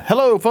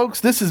Hello,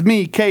 folks. This is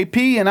me,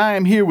 KP, and I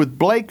am here with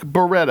Blake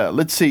Beretta.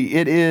 Let's see.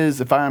 It is,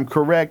 if I am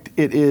correct,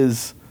 it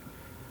is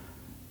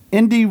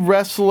indie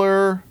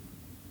wrestler,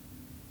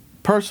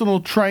 personal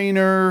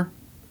trainer,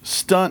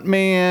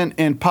 stuntman,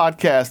 and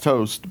podcast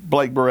host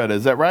Blake Beretta.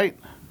 Is that right?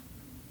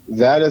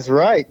 That is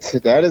right.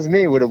 That is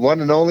me with the one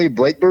and only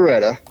Blake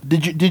Beretta.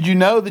 Did you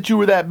know that you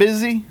were that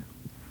busy?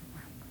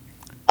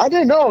 I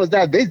didn't know I was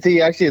that busy.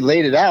 He actually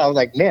laid it out. I was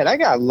like, man, I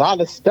got a lot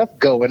of stuff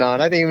going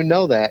on. I didn't even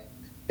know that.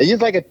 It's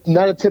just like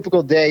not a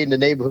typical day in the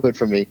neighborhood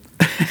for me.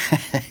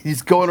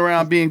 He's going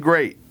around being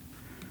great.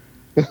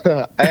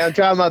 I'm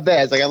trying my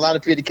best. I got a lot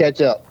of people to catch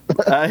up.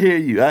 I hear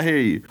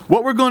you.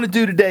 What we're going to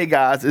do today,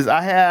 guys, is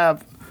I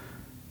have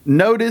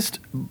noticed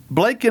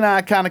Blake and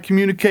I kind of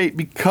communicate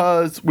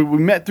because we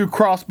met through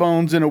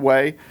Crossbones in a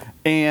way,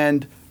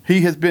 and he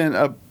has been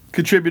a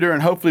contributor,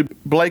 and hopefully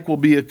Blake will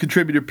be a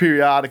contributor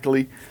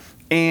periodically.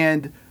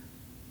 And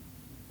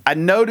I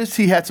noticed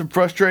he had some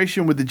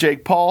frustration with the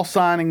Jake Paul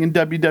signing in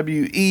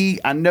WWE.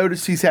 I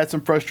noticed he's had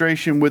some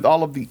frustration with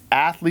all of the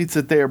athletes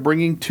that they are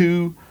bringing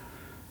to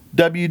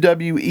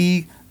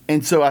WWE.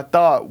 And so I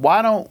thought,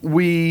 why don't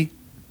we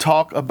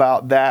talk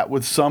about that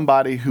with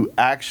somebody who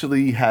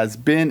actually has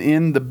been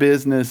in the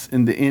business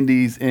in the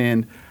indies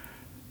and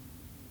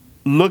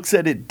looks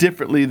at it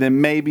differently than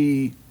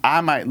maybe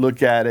I might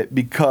look at it,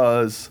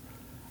 because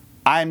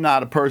I'm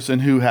not a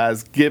person who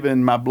has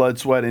given my blood,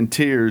 sweat, and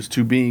tears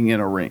to being in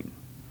a ring.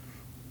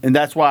 And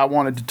that's why I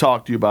wanted to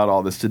talk to you about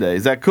all this today.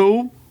 Is that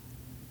cool?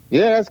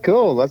 Yeah, that's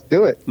cool. Let's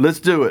do it. Let's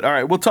do it. All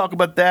right, we'll talk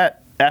about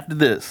that after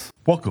this.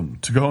 Welcome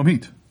to Go Home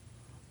Heat,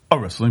 a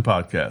wrestling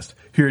podcast.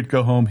 Here at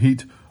Go Home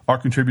Heat, our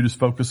contributors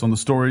focus on the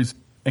stories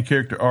and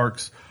character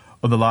arcs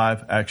of the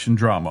live action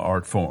drama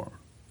art form.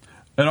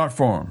 An art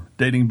form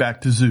dating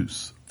back to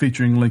Zeus,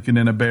 featuring Lincoln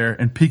and a bear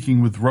and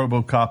peaking with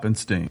RoboCop and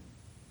Sting.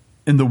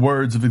 In the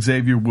words of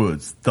Xavier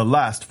Woods, the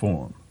last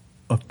form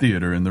of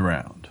theater in the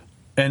round.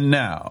 And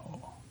now,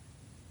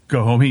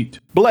 Go Home Heat.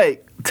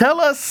 Blake,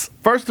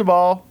 first of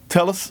all,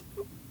 tell us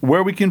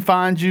where we can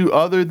find you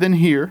other than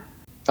here.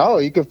 Oh,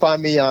 you can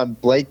find me on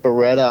Blake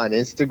Beretta on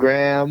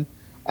Instagram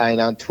and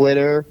on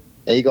Twitter.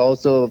 And you can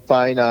also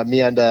find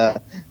me on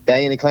the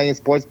Banging and Clanging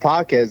Sports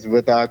podcast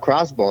with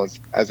Crossbones,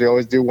 as we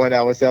always do one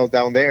ourselves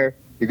down there.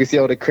 You can see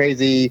all the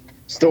crazy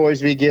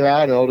stories we give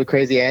out and all the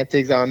crazy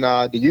antics on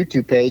the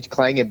YouTube page,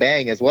 Clang and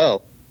Bang, as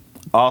well.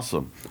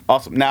 Awesome.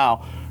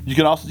 Now, you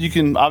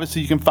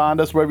can find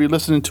us wherever you're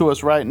listening to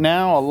us right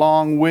now,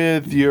 along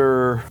with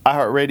your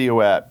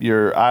iHeartRadio app,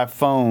 your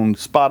iPhone,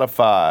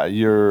 Spotify,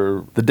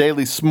 the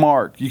Daily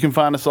Smart. You can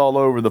find us all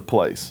over the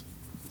place.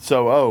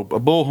 So, a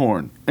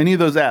Bullhorn, any of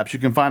those apps you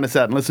can find us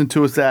at and listen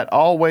to us at.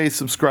 Always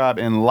subscribe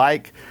and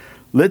like.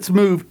 Let's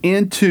move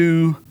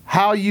into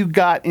how you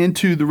got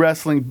into the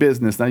wrestling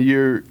business. Now,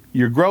 you're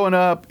growing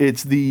up.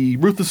 It's the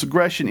Ruthless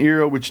Aggression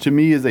era, which to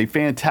me is a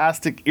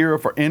fantastic era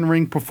for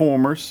in-ring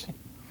performers.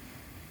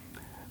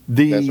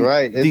 That's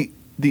right. The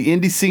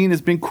indie scene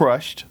has been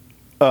crushed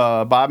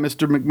by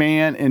Mr.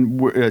 McMahon,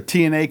 and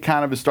TNA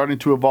kind of is starting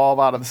to evolve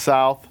out of the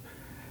South.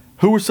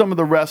 Who were some of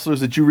the wrestlers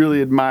that you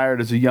really admired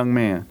as a young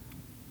man,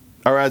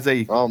 or as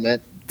a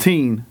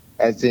teen?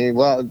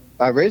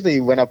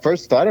 Originally, when I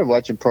first started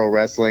watching pro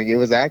wrestling, it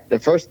was the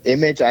first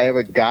image I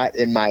ever got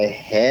in my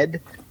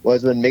head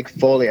was when Mick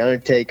Foley,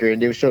 Undertaker, and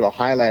they would show the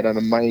highlight on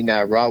the Monday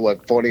Night Raw when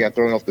Foley got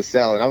thrown off the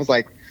cell, and I was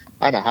like,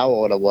 I don't know how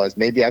old I was.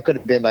 Maybe I could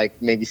have been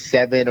like maybe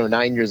 7 or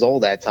 9 years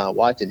old that time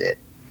watching it.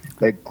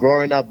 But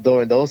growing up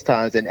during those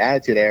times in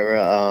Attitude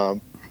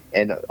Era,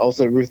 and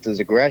also Ruthless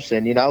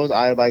Aggression, I was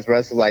idolized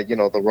wrestlers like,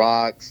 The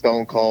Rock,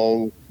 Stone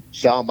Cold,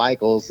 Shawn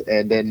Michaels,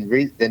 and then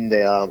in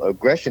the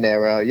Aggression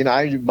Era,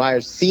 I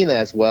admired Cena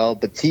as well,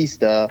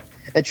 Batista,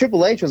 and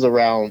Triple H was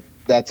around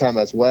that time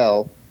as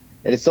well.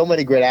 And there's so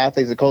many great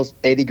athletes. Of course,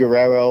 Eddie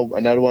Guerrero,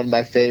 another one of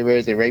my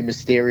favorites, and Rey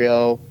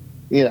Mysterio.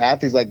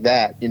 Athletes like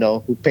that,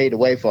 who paved the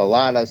way for a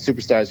lot of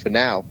superstars for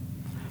now.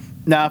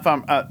 Now, if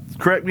I'm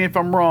correct me if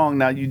I'm wrong.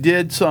 Now, you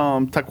did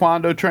some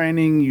taekwondo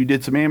training, you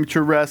did some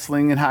amateur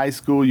wrestling in high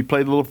school, you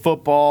played a little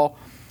football,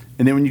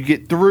 and then when you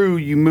get through,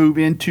 you move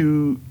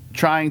into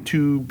trying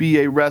to be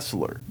a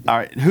wrestler. All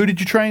right, who did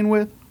you train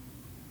with?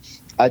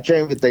 I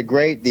trained with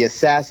the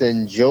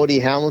assassin Jody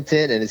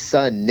Hamilton and his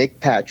son Nick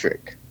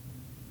Patrick.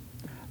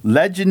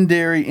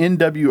 Legendary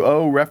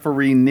NWO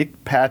referee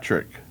Nick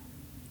Patrick.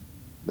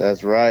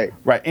 That's right.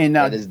 Right, and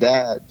now and his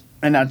dad.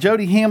 And now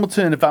Jody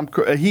Hamilton, if I'm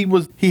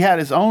he had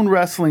his own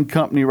wrestling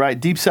company, right?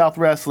 Deep South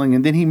Wrestling,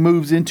 and then he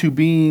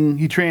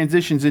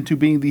transitions into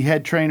being the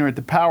head trainer at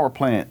the Power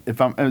Plant.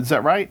 Is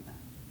that right?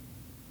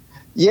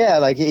 Yeah,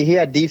 like he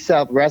had Deep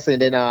South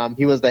Wrestling, and then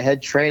he was the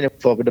head trainer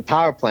for the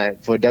Power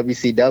Plant for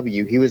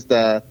WCW. He was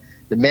the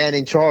man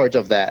in charge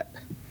of that.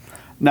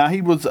 Now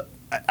he was.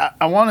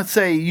 I want to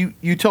say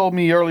you told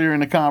me earlier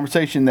in the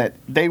conversation that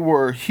they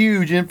were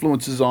huge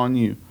influences on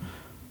you.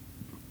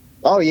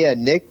 Oh yeah,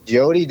 Nick,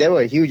 Jody, they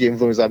were a huge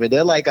influence.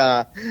 They're like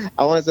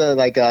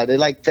they're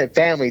like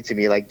family to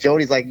me. Like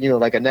Jody's like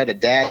like another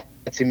dad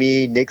to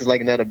me. Nick's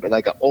like another,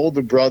 like an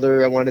older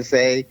brother, I want to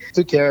say.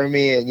 Took care of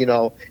me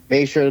and,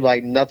 made sure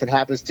like nothing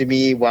happens to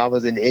me while I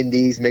was in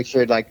Indies. Make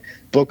sure like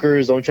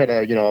bookers don't try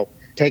to,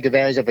 take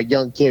advantage of a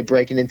young kid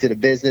breaking into the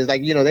business.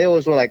 Like, they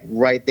always were like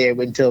right there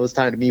until it was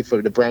time to me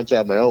for to branch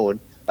out my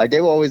own. Like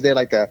they were always there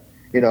like to,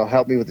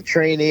 help me with the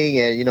training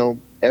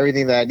and,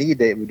 everything that I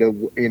needed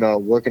to,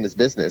 work in this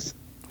business.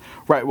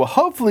 Right. Well,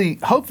 hopefully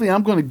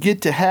I'm going to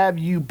get to have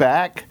you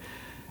back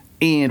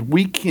and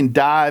we can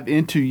dive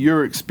into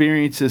your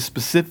experiences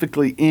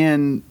specifically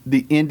in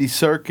the indie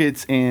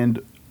circuits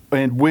and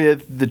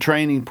with the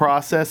training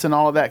process and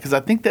all of that, because I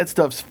think that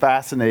stuff's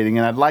fascinating,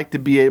 and I'd like to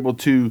be able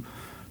to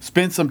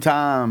spend some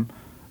time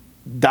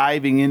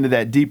diving into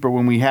that deeper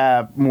when we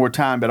have more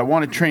time. But I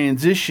want to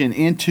transition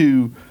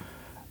into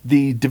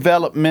the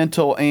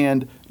developmental.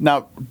 And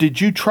now,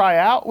 did you try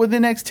out with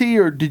NXT,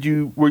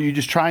 or were you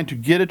just trying to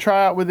get a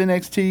tryout with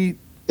NXT?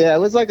 Yeah, it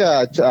was like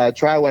a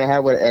try when I had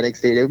with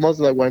NXT. They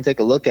mostly like want to take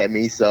a look at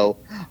me, so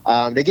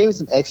they gave me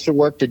some extra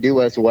work to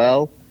do as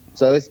well.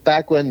 So it's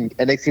back when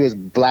NXT was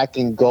black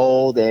and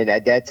gold, and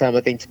at that time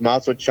I think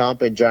Tommaso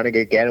Ciampa and Johnny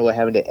Gargano were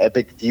having an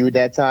epic feud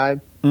that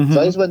time. Mm-hmm.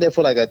 So I just went there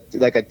for like a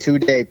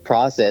 2-day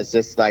process,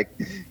 just like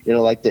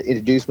like to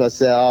introduce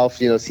myself,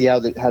 see how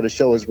the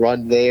show was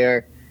run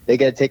there. They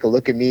got to take a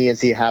look at me and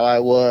see how I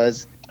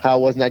was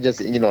not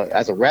just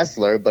as a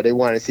wrestler, but they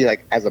wanted to see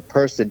like as a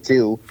person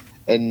too.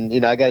 And,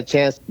 I got a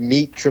chance to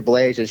meet Triple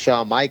H and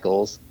Shawn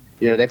Michaels.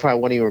 They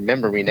probably won't even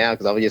remember me now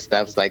because I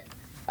was like,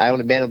 I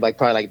only met him like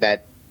probably like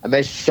that. I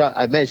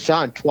met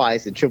Shawn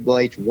twice and Triple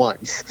H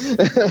once.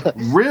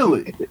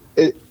 Really?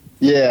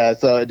 Yeah.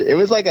 So it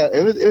was like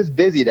it was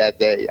busy that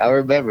day. I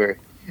remember.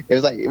 It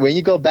was like when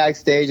you go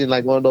backstage in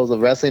like one of those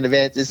wrestling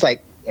events, it's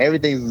like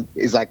everything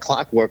is like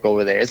clockwork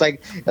over there. It's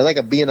like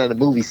being on a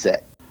movie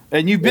set.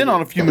 And you've been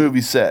on a few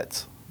movie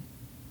sets.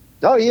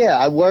 Oh yeah,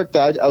 I worked.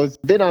 I was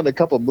been on a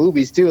couple of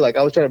movies too. Like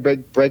I was trying to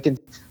break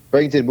into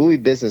the movie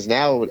business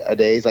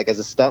nowadays, like as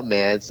a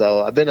stuntman.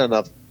 So I've been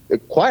on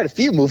quite a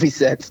few movie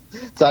sets.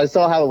 So I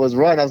saw how it was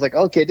run. I was like,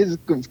 okay, this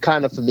is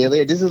kind of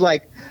familiar. This is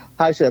like,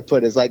 how should I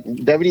put it? It's like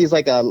WWE is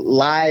like a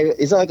live.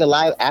 It's like a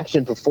live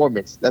action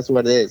performance. That's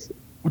what it is.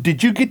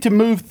 Did you get to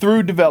move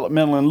through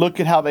developmental and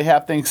look at how they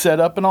have things set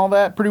up and all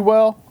that pretty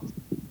well?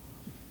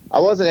 I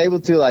wasn't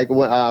able to, like,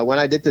 when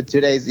I did the 2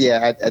 days,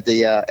 at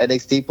the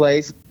NXT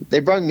place,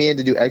 they brought me in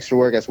to do extra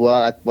work as well.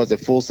 I was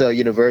at Full Sail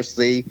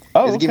University.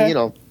 Oh, okay.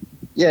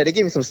 They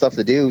gave me some stuff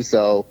to do.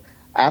 So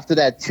after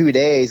that 2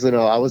 days,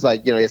 I was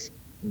like, just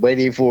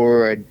waiting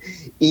for an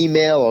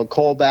email or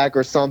callback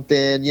or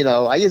something.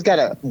 I just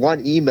got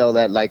one email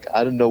that, like,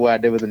 I don't know what I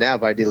did with it now,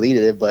 but I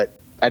deleted it, but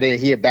I didn't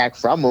hear back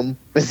from them.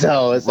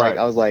 So it's like,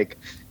 I was like,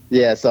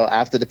 yeah, so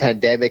after the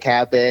pandemic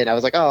happened, I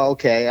was like, oh,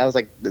 okay. I was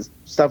like, this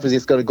stuff is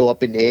just going to go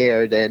up in the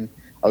air. Then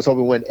I was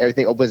hoping when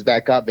everything opens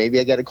back up, maybe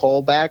I get a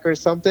call back or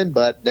something,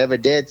 but never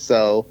did.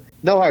 So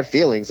no hard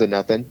feelings or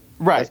nothing.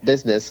 Right. That's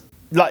business.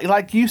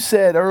 Like you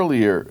said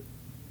earlier,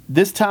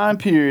 this time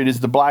period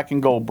is the black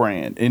and gold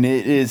brand, and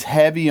it is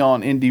heavy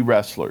on indie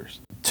wrestlers.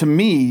 To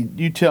me,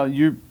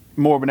 you're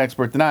more of an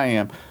expert than I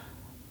am.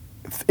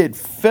 It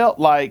felt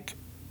like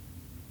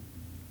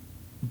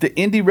the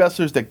indie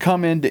wrestlers that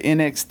come into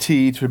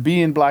NXT to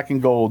be in black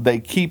and gold, they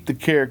keep the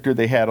character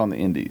they had on the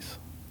indies.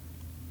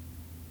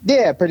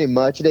 Yeah, pretty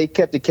much. They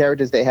kept the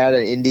characters they had on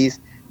the indies.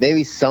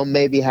 Maybe some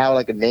have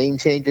like a name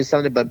change or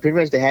something, but pretty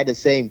much they had the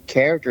same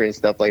character and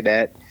stuff like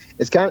that.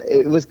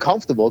 It was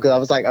comfortable because I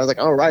was like,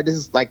 all right, this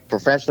is like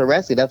professional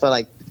wrestling. That's why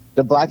like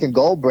the black and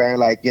gold brand,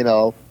 like,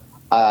 to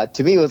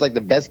me it was like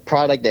the best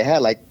product they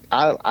had. Like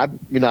I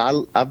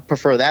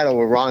prefer that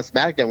over Raw and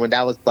SmackDown when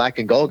that was black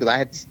and gold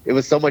because it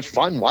was so much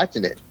fun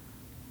watching it.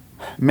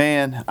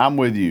 Man, I'm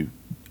with you.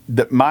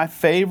 My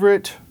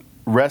favorite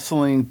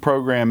wrestling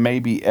program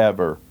maybe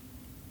ever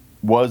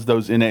was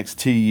those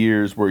NXT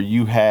years where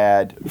you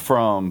had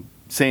from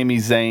Sami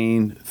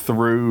Zayn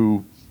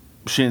through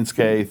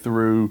Shinsuke,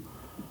 through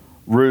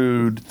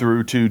Rude,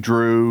 through to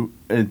Drew,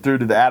 and through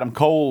to the Adam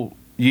Cole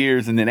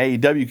years, and then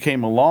AEW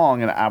came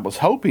along, and I was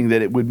hoping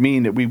that it would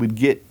mean that we would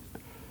get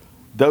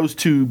those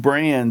two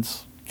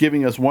brands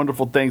giving us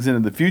wonderful things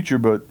into the future,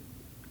 but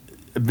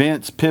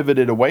Vince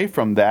pivoted away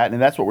from that, and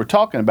that's what we're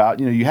talking about.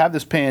 You have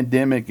this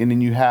pandemic, and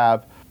then you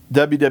have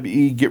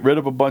WWE get rid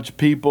of a bunch of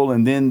people,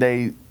 and then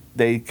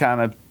they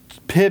kind of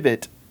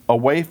pivot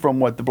away from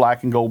what the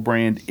black and gold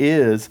brand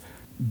is.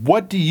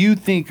 What do you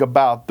think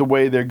about the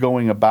way they're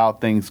going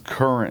about things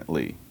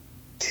currently?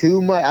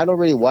 Too much. I don't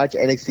really watch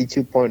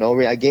NXT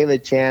 2.0. I gave it a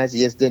chance. It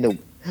just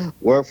didn't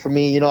work for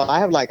me.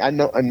 I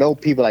know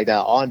people like that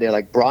on there,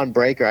 like Braun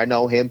Breaker. I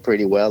know him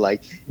pretty well.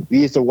 Like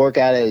we used to work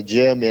out at a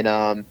gym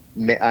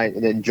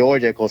in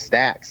Georgia called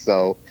Stacks.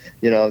 So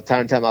time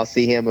to time I'll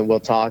see him and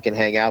we'll talk and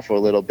hang out for a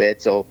little bit.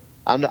 So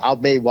I'll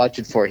maybe watch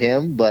it for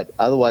him, but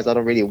otherwise I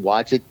don't really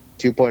watch it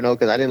 2.0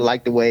 because I didn't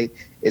like the way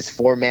it's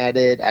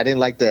formatted. I didn't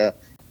like the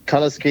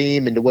color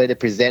scheme and the way they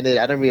presented.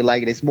 I don't really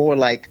like it. It's more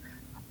like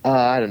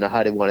I don't know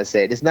how they want to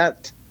say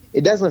it.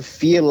 It doesn't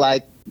feel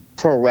like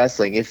pro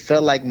wrestling. It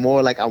felt like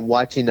more like I'm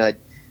watching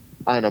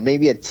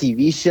maybe a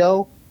TV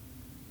show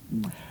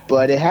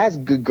but it has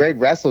great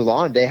wrestlers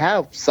on. They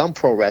have some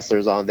pro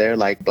wrestlers on there,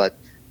 but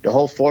the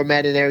whole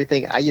format and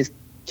everything, I just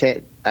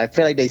can't. I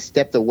feel like they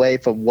stepped away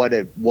from what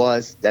it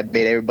was that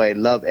made everybody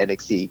love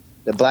NXT.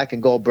 The black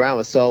and gold brown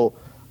was so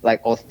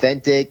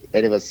authentic,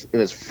 and it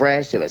was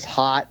fresh, it was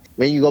hot.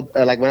 When you go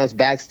when I was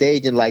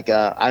backstage and I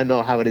don't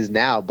know how it is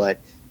now, but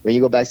when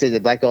you go backstage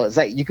at Black Gold, it's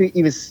like you could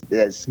even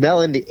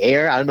smell in the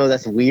air. I don't know,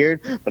 that's weird,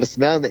 but the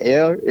smell in the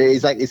air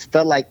is it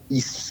felt like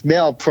you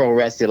smell pro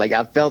wrestling. Like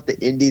I felt the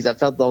indies, I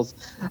felt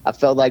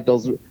like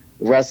those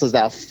wrestlers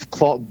that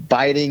are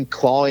biting,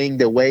 clawing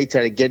their way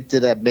to get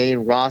to the main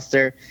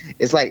roster.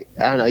 It's I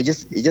don't know,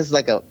 it's just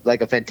like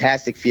a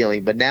fantastic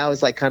feeling. But now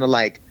it's kind of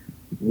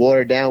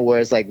watered down, where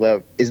it's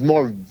it's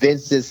more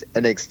Vince's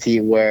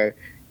NXT, where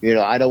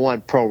I don't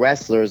want pro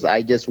wrestlers.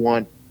 I just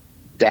want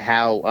to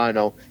have, I don't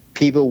know,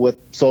 people with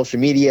social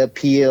media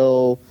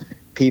appeal,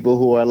 people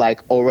who are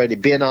already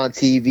been on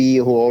TV,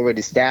 who are already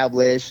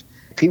established,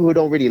 people who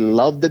don't really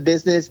love the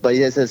business, but he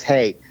just says,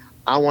 hey,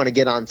 I want to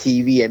get on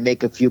TV and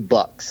make a few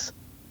bucks.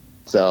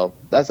 So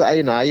that's,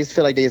 I just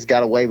feel like they just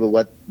got away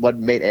with what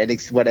made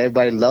NXT, what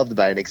everybody loved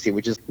about NXT,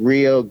 which is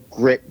real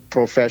grit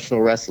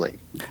professional wrestling.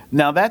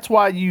 Now that's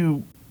why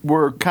you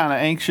were kind of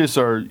anxious,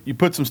 or you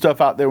put some stuff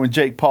out there when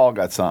Jake Paul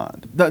got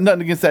signed.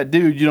 Nothing against that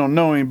dude, you don't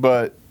know him,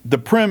 but the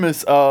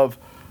premise of,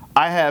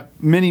 I have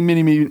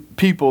many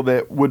people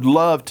that would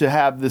love to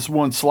have this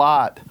one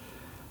slot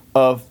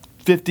of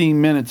 15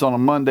 minutes on a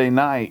Monday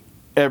night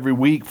every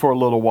week for a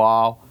little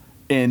while,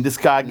 and this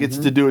guy gets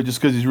to do it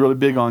just because he's really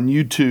big on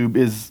YouTube.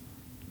 Is,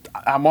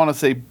 I want to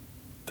say,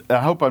 I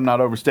hope I'm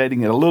not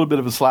overstating it, a little bit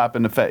of a slap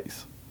in the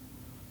face.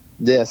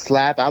 Yeah,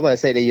 slap. I want to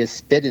say they just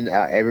spit in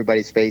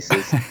everybody's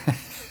faces.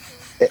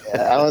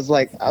 I was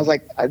like,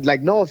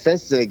 no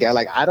offense to the guy.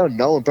 I don't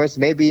know in person.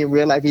 Maybe in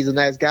real life he's a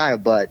nice guy,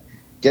 but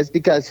just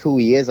because who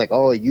he is,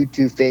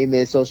 YouTube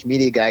famous, social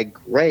media guy,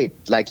 great.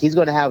 He's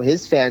going to have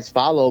his fans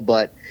follow,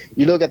 but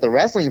you look at the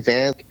wrestling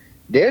fans,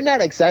 they're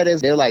not excited.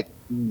 They're like,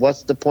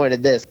 what's the point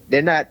of this?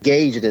 They're not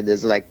engaged in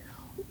this.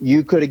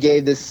 You could have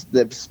gave the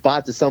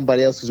spot to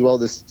somebody else who's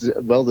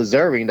well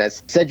deserving.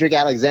 That's Cedric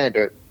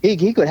Alexander.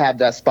 He could have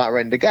that spot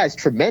right. The guy's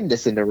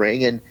tremendous in the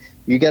ring, and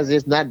you guys are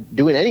just not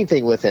doing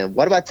anything with him.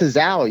 What about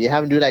Tozawa? You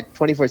have him do that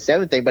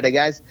 24/7 thing, but the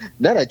guy's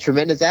not a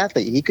tremendous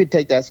athlete. He could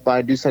take that spot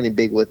and do something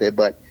big with it,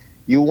 but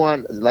you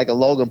want a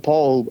Logan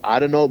Paul, who, I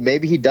don't know,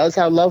 maybe he does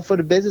have love for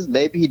the business,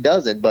 maybe he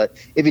doesn't. But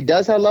if he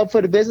does have love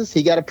for the business,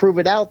 he got to prove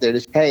it out there.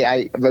 Just,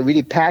 hey, I'm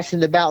really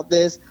passionate about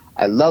this.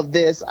 I love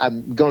this.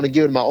 I'm going to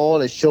give it my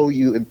all and show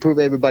you and prove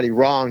everybody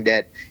wrong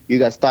that you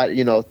guys thought,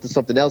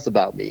 something else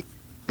about me.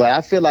 But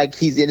I feel like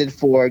he's in it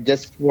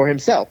just for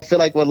himself. I feel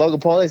like what Logan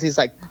Paul is, he's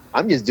like,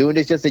 I'm just doing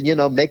this just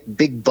to, make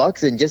big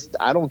bucks, and just,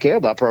 I don't care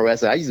about pro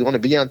wrestling. I just want to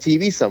be on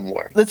TV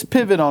somewhere. Let's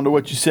pivot on to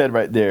what you said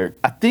right there.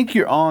 I think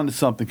you're on to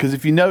something, because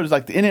if you notice,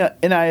 the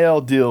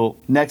NIL deal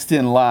next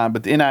in line,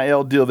 but the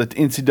NIL deal that the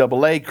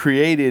NCAA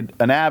created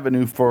an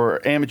avenue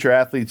for amateur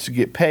athletes to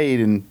get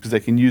paid, and because they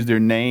can use their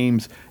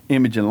names,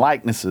 image, and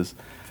likenesses.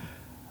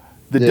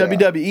 The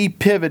WWE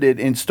pivoted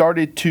and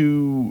started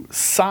to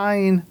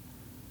sign,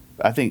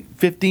 I think,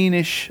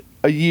 15-ish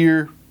a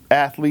year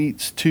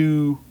athletes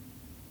to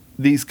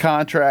these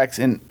contracts.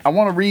 And I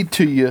want to read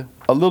to you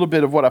a little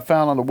bit of what I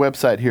found on the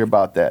website here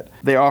about that.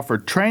 They offer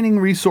training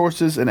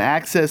resources and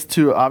access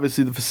to,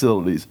 obviously, the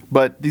facilities.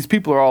 But these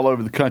people are all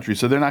over the country,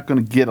 so they're not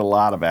going to get a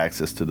lot of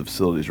access to the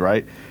facilities,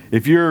 right?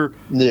 If you're a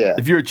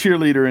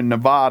cheerleader in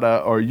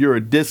Nevada, or you're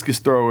a discus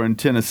thrower in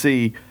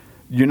Tennessee,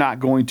 you're not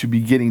going to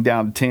be getting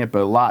down to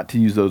Tampa a lot to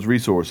use those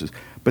resources.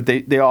 But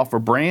they offer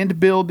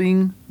brand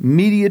building,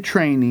 media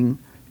training,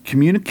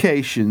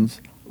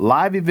 communications,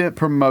 live event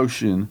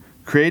promotion,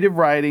 creative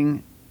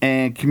writing,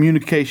 and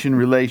communication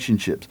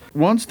relationships.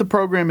 Once the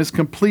program is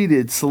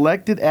completed,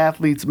 selected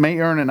athletes may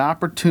earn an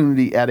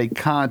opportunity at a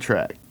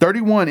contract.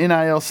 31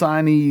 NIL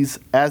signees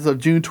as of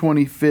June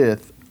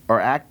 25th are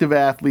active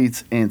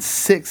athletes, and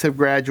 6 have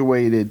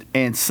graduated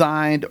and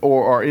signed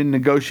or are in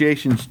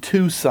negotiations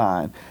to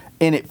sign.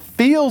 And it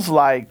feels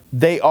like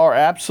they are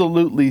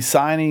absolutely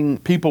signing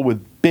people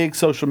with big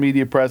social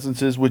media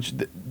presences,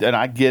 and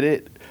I get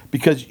it,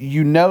 because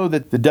you know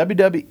that the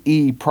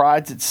WWE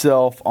prides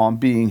itself on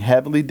being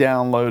heavily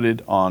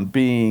downloaded, on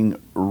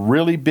being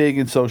really big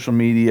in social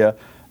media.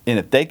 And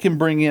if they can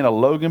bring in a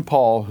Logan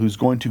Paul who's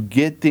going to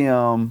get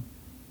them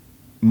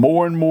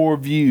more and more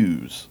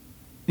views,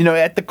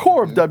 at the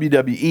core of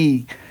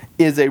WWE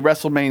is a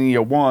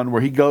WrestleMania 1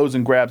 where he goes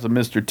and grabs a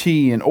Mr.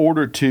 T in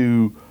order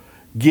to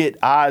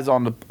get eyes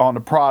on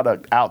the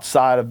product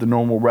outside of the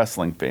normal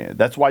wrestling fan.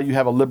 That's why you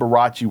have a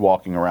Liberace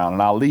walking around,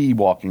 an Ali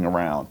walking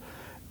around,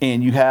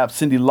 and you have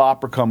Cyndi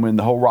Lauper come in,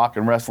 the whole rock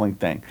and wrestling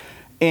thing.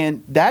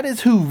 And that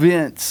is who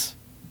Vince,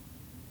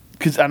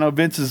 because I know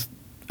Vince is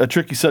a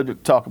tricky subject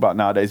to talk about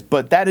nowadays,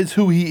 but that is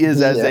who he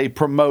is as a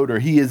promoter.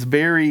 He is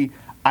very,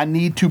 I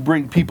need to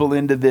bring people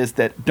into this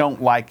that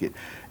don't like it.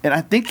 And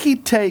I think he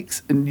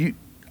takes,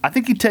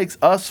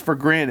 us for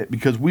granted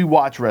because we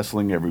watch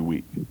wrestling every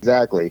week.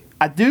 Exactly.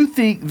 I do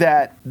think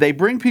that they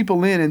bring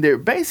people in and they're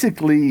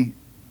basically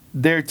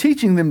they're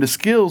teaching them the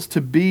skills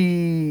to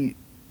be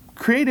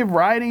creative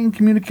writing,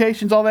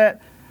 communications, all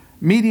that,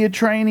 media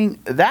training.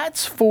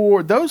 That's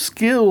for those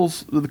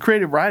skills. The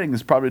creative writing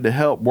is probably to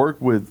help work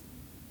with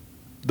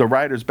the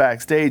writers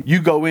backstage.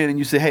 You go in and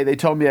you say, hey, they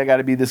told me I got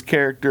to be this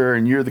character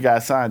and you're the guy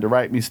assigned to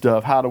write me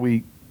stuff. How do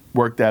we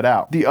work that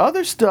out? The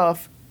other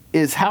stuff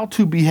is how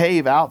to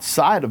behave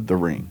outside of the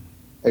ring.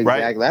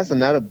 Exactly. Right?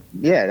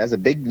 That's a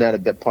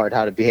big part,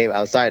 how to behave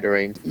outside the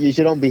ring. You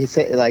shouldn't be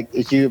like,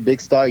 if you're a big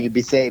star,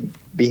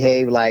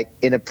 behave like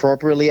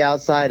inappropriately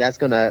outside. That's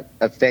gonna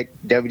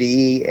affect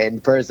WWE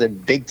and person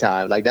big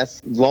time. Like,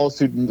 that's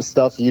lawsuit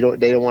stuff they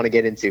don't want to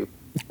get into.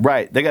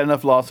 Right. They got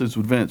enough lawsuits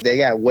with Vince. They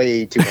got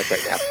way too much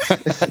right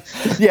now.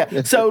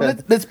 Yeah. So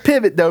let's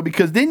pivot though,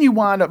 because then you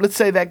wind up, let's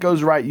say that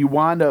goes right, you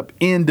wind up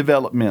in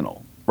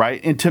developmental, right?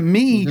 And to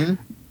me,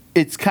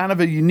 it's kind of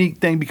a unique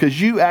thing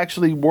because you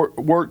actually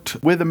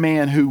worked with a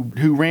man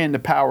who ran the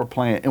power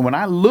plant. And when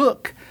I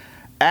look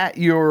at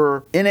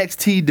your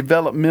NXT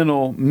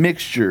developmental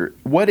mixture,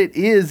 what it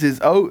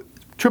is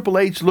Triple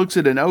H looks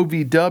at an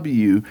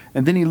OVW,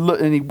 and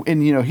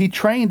then he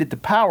trained at the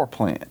power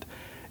plant,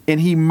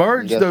 and he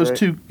merged those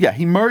two. Yeah,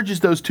 he merges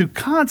those two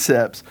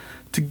concepts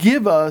to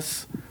give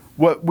us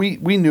what we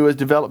knew as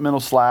developmental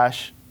 /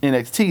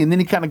 NXT, and then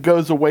he kind of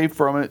goes away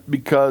from it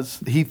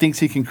because he thinks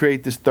he can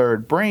create this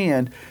third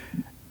brand.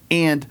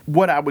 And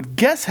what I would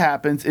guess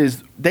happens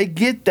is they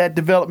get that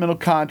developmental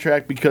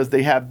contract because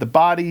they have the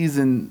bodies,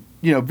 and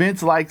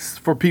Vince likes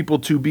for people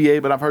to be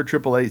able, and I've heard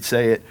Triple H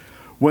say it,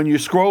 when you're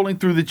scrolling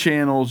through the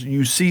channels,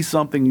 you see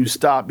something, you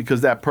stop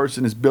because that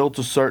person is built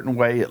a certain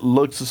way, it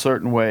looks a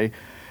certain way.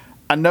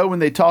 I know when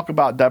they talk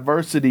about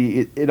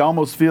diversity, it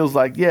almost feels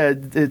like,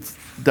 it's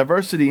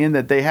diversity in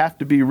that they have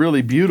to be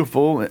really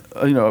beautiful,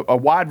 a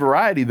wide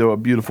variety, though,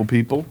 of beautiful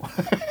people.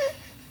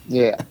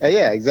 Yeah,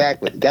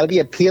 exactly. Got to be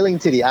appealing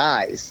to the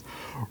eyes.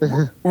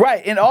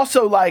 Right, and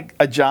also like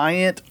a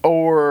giant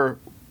or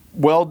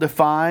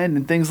well-defined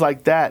and things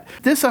like that.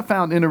 This I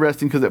found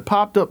interesting because it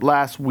popped up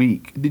last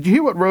week. Did you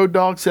hear what Road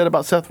Dogg said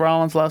about Seth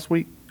Rollins last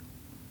week?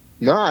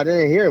 No, I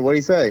didn't hear it. What did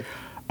he say?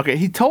 Okay,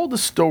 he told a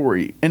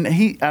story, and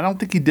I don't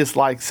think he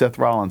dislikes Seth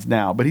Rollins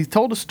now, but he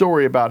told a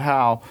story about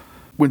how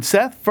when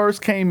Seth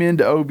first came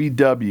into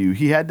OVW,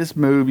 he had this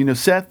move.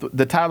 Seth,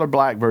 the Tyler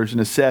Black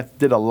version of Seth,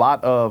 did a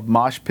lot of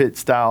mosh pit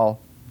style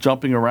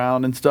jumping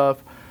around and stuff.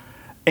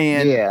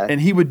 And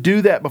he would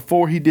do that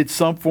before he did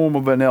some form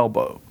of an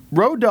elbow.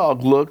 Road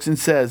Dogg looks and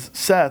says,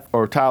 Seth,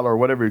 or Tyler, or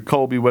whatever,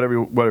 Colby,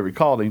 whatever he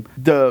called him,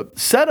 the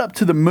setup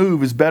to the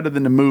move is better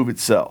than the move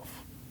itself.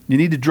 You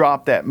need to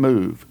drop that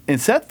move.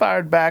 And Seth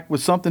fired back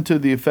with something to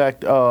the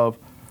effect of,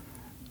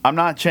 I'm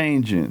not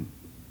changing.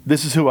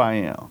 This is who I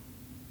am.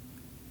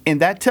 And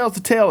that tells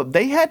the tale.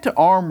 They had to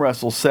arm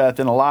wrestle Seth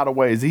in a lot of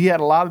ways. He had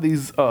a lot of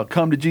these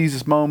come to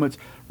Jesus moments.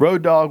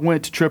 Road Dogg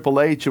went to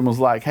Triple H and was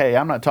like, hey,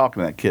 I'm not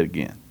talking to that kid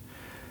again.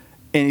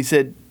 And he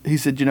said,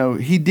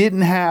 he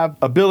didn't have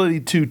ability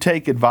to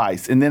take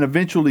advice. And then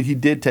eventually he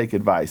did take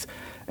advice.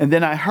 And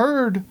then I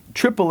heard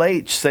Triple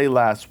H say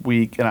last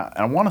week, and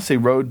I want to say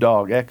Road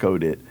Dogg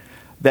echoed it,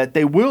 that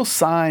they will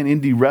sign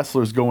indie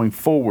wrestlers going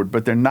forward,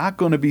 but they're not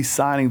going to be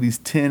signing these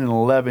 10 and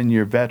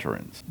 11-year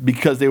veterans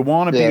because they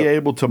want to be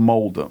able to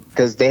mold them.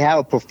 Because they have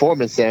a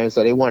performance center,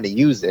 so they want to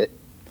use it.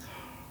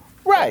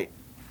 Right.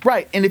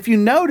 And if you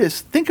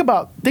notice, think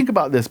about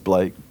this,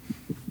 Blake.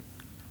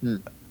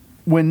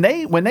 When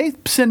they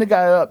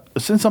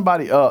send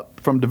somebody up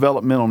from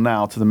developmental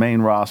now to the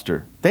main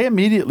roster, they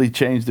immediately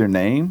change their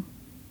name,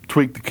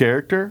 tweak the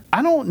character.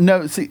 I don't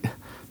know. See,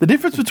 the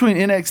difference between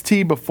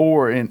NXT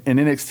before and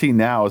NXT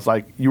now is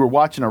like you were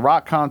watching a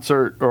rock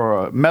concert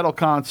or a metal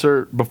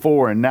concert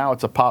before, and now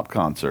it's a pop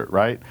concert,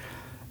 right?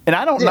 And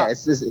I don't know.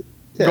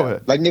 Go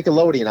ahead. Like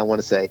Nickelodeon, I want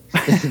to say.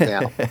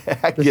 Now.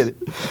 I get it.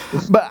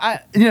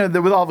 But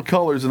with all the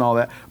colors and all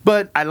that.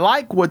 But I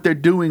like what they're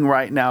doing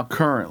right now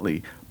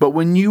currently. But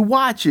when you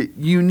watch it,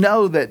 you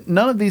know that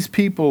none of these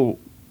people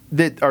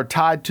that are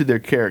tied to their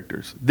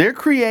characters, they're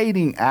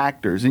creating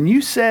actors. And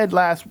you said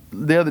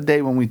the other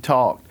day when we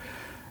talked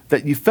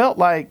that you felt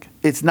like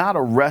it's not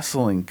a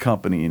wrestling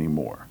company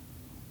anymore.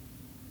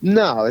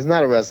 No, it's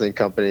not a wrestling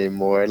company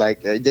anymore.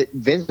 Like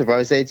Vince would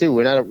probably say too.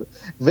 We're not.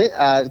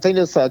 I think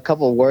there's a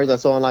couple of words I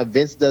saw online.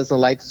 Vince doesn't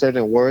like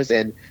certain words,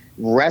 and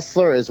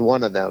wrestler is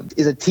one of them.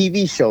 It's a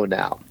TV show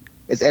now.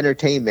 It's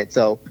entertainment.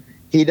 So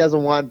he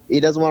doesn't want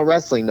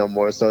wrestling no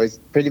more. So it's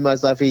pretty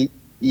much like he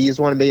just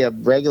want to be a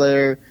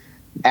regular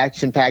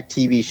action-packed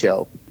TV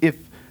show. If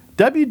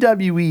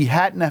WWE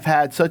hadn't have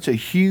had such a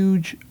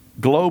huge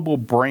global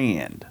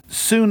brand,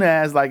 soon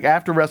as like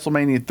after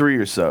WrestleMania 3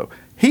 or so,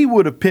 he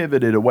would have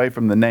pivoted away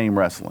from the name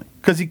wrestling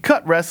because he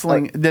cut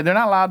wrestling. They're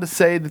not allowed to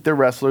say that they're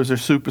wrestlers, they're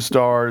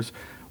superstars.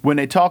 When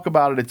they talk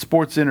about it, it's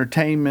sports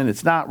entertainment,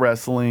 it's not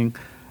wrestling.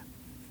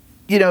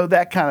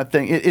 That kind of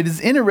thing. It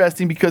is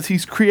interesting because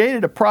he's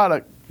created a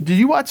product. Did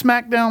you watch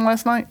SmackDown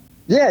last night?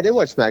 Yeah, I did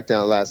watch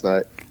SmackDown last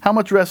night. How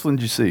much wrestling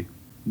did you see?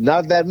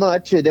 Not that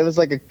much. There was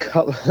like a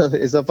couple.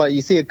 It's so funny.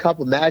 You see a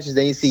couple matches,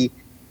 then you see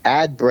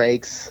ad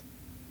breaks,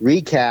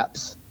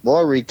 recaps,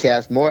 more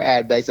recaps, more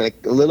ad backs, and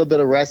a little bit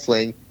of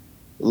wrestling.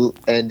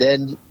 And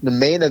then the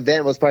main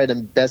event was probably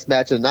the best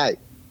match of the night.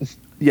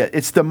 Yeah,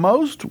 it's the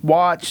most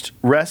watched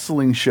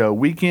wrestling show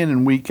week in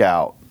and week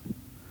out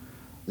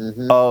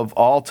of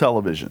all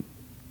television.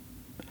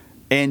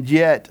 And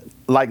yet,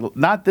 like,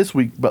 not this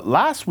week, but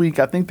last week,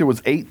 I think there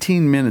was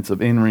 18 minutes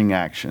of in-ring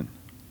action.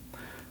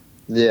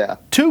 Yeah.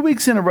 2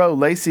 weeks in a row,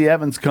 Lacey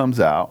Evans comes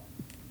out,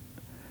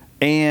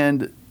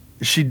 and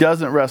she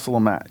doesn't wrestle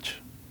a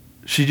match.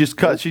 She just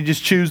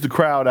chews the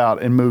crowd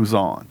out and moves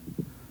on.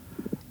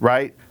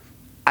 Right?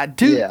 Like,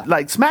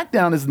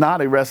 SmackDown is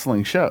not a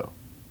wrestling show.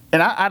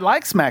 And I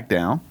like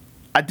SmackDown.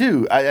 I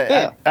do.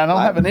 I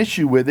don't have an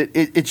issue with it.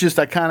 It's just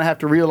I kind of have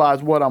to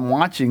realize what I'm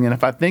watching, and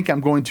if I think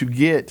I'm going to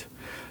get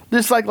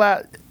just like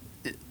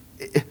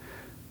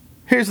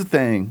here's the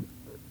thing.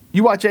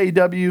 You watch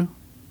AEW?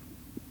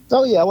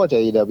 Oh yeah, I watch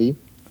AEW.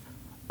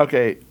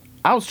 Okay,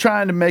 I was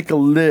trying to make a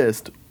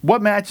list.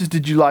 What matches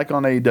did you like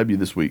on AEW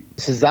this week?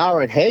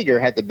 Cesaro and Hager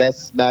had the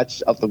best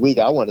match of the week,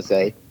 I want to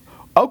say.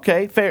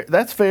 Okay, fair.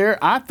 That's fair.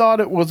 I thought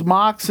it was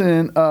Mox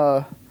and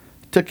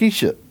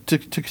Takeshita.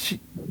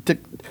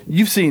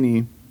 You've seen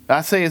him.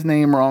 I say his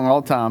name wrong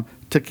all the time.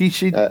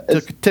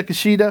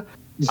 Takeshita.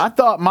 I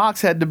thought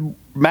Mox had the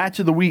match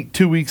of the week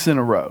 2 weeks in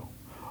a row.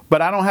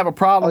 But I don't have a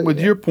problem with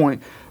your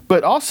point.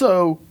 But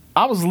also,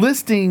 I was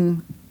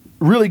listing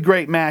really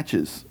great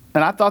matches.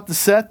 And I thought the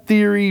Seth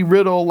Theory,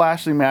 Riddle,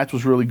 Lashley match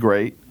was really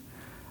great.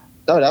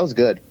 Oh, that was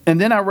good.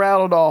 And then I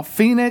rattled off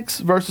Phoenix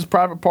versus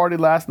Private Party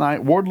last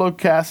night. Wardlow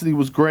Cassidy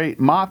was great.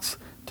 Mox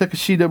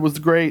Takeshita was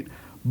great.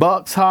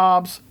 Bucks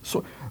Hobbs.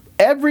 So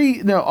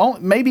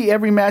maybe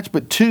every match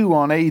but two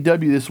on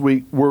AEW this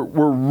week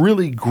were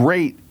really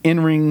great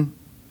in-ring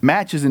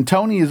matches. And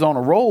Tony is on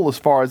a roll as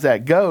far as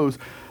that goes.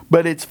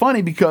 But it's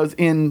funny because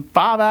in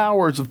 5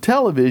 hours of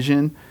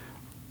television,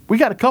 we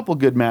got a couple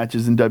good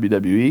matches in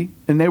WWE,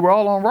 and they were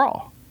all on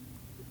Raw.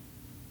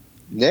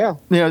 Yeah.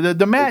 You know,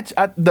 the match,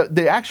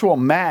 the actual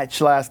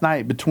match last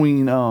night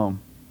between the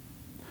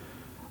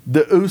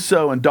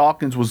Uso and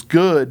Dawkins was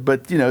good,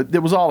 but, you know, it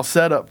was all a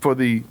setup for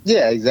the...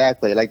 Yeah,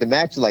 exactly. Like the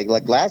match, like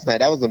last night,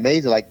 that was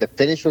amazing. Like the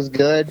finish was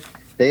good.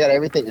 They got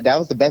everything. That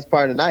was the best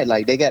part of the night.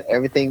 Like they got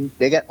everything.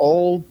 They got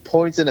all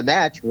points in the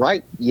match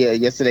right. Yeah,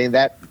 yesterday in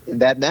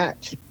that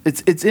match.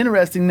 It's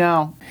interesting.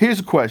 Now, here's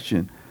a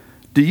question.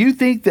 Do you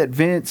think that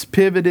Vince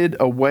pivoted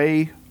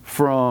away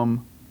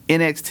from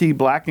NXT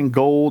Black and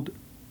Gold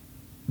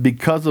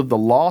because of the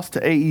loss to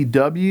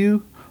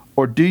AEW,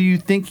 or do you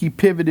think he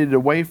pivoted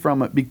away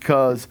from it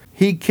because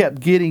he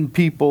kept getting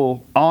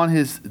people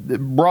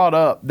brought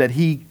up that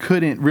he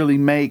couldn't really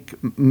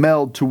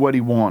meld to what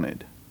he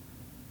wanted?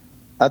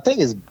 I think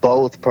it's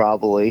both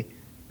probably,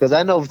 because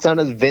I know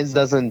sometimes Vince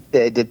doesn't.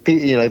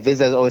 Vince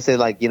has always said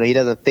like he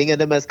doesn't think of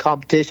them as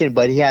competition,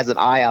 but he has an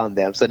eye on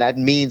them. So that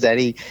means that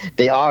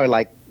they are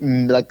like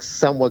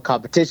somewhat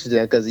competition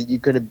there, because you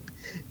couldn't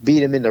beat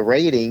them in the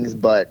ratings,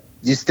 but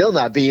you're still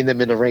not beating them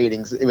in the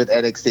ratings with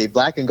NXT.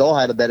 Black and Gold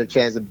had a better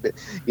chance of,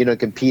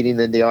 competing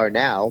than they are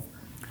now.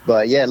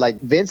 But yeah, like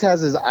Vince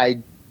has his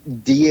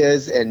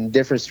ideas and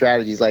different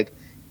strategies. Like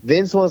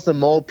Vince wants to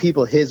mold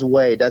people his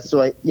way. That's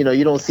why,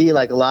 you don't see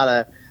like a lot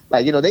of,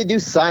 like, they do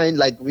sign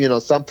like,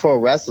 some pro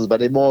wrestlers,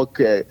 but they're more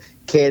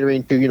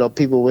catering to,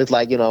 people with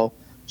like,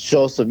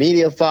 social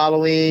media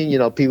following,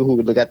 people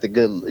who look at the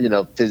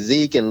good,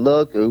 physique and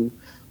look, who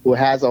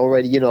has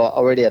already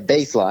a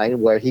baseline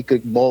where he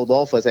could mold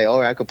off and say,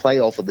 all right, I could play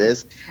off of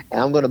this, and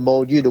I'm going to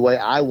mold you the way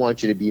I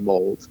want you to be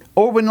molded.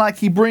 Or when like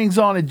he brings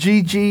on a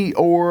Gigi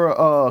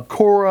or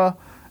Cora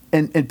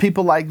and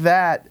people like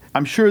that,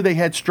 I'm sure they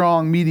had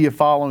strong media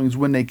followings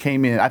when they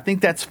came in. I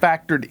think that's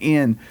factored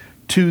in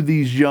to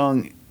these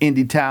young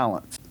indie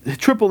talents.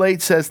 Triple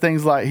H says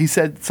things like, he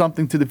said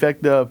something to the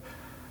effect of,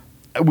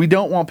 we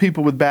don't want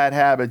people with bad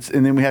habits,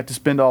 and then we have to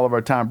spend all of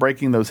our time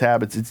breaking those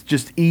habits. It's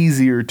just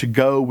easier to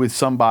go with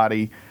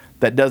somebody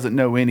that doesn't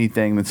know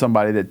anything than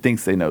somebody that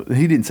thinks they know.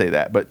 He didn't say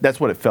that, but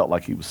that's what it felt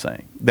like he was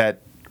saying.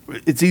 That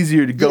it's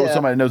easier to go with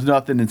somebody that knows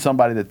nothing than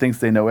somebody that thinks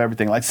they know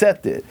everything, like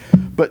Seth did.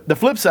 But the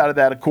flip side of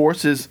that, of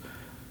course, is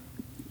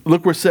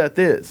look where Seth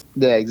is.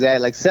 Yeah,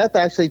 exactly. Like Seth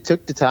actually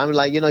took the time,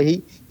 like,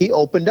 he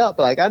opened up.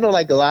 Like I know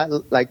like a lot,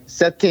 like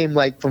Seth came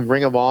like from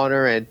Ring of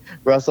Honor and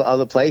wrestled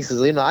other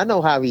places. I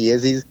know how he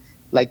is. He's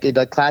like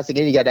the classic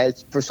indie guy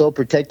that's so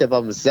protective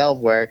of himself,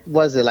 where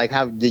was it like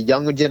how the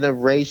younger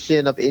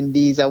generation of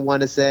indies, I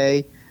want to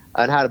say,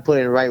 on how to put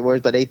it in the right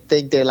words, but they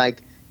think they're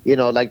like,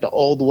 like the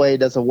old way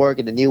doesn't work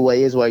and the new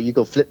way is where you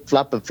go flip,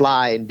 flop, and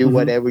fly and do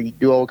whatever, you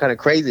do all kind of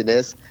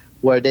craziness,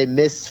 where they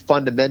miss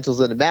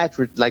fundamentals in the match,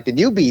 like the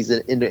newbies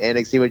in the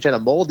NXT. We're trying to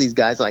mold these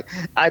guys like,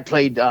 I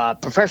played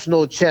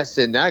professional chess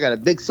and I got a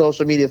big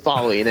social media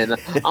following and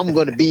I'm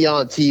going to be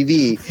on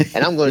TV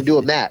and I'm going to do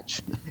a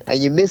match.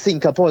 And you're missing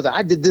components.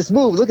 I did this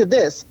move. Look at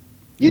this.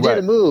 You did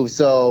a move.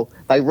 So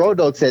like Road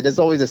Dogg said, there's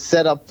always a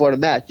setup for the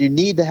match. You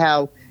need to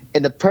have,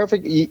 in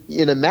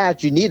a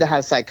match, you need to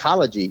have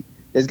psychology.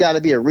 There's got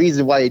to be a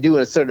reason why you're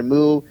doing a certain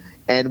move.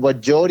 And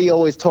what Jody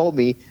always told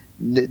me,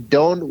 it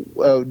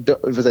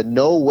was a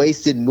no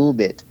wasted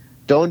movement.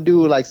 don't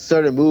do like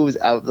certain moves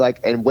out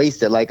like and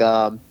waste it. Like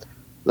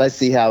let's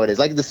see how it is.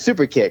 Like the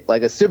super kick.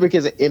 Like a super kick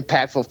is an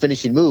impactful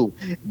finishing move,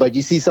 but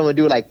you see someone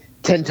do it like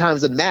 10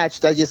 times a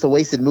match, that's just a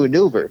wasted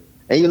maneuver.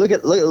 And you look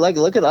at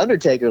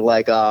Undertaker,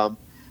 like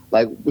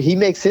he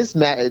makes his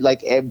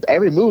like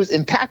every move is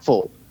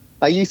impactful.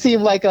 Like you see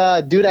him like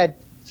do that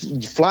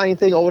flying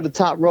thing over the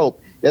top rope.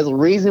 There's a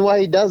reason why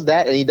he does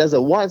that, and he does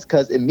it once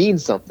because it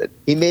means something.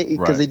 He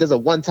does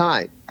it one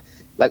time,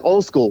 like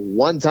old school,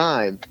 one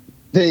time.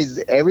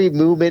 Every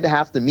movement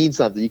has to mean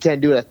something. You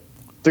can't do it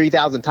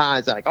 3,000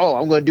 times. Like, oh,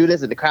 I'm going to do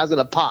this, and the crowd's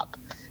going to pop.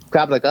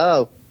 Crowd like,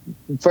 oh,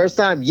 first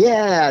time,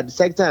 yeah. The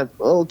second time,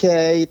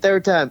 okay.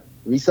 Third time,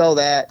 we saw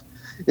that.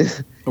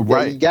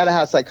 Right. Yeah, you gotta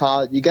have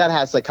psychology. You gotta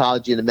have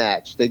psychology in the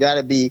match. They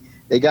gotta be.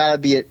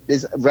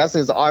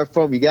 Wrestling is an art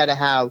form. You gotta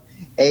have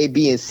A,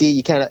 B, and C.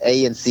 You can't have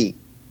A and C.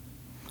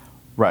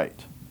 Right.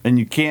 And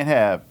you can't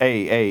have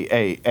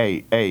A,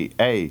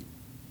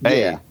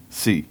 Yeah.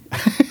 C.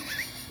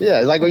 Yeah,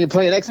 it's like when you're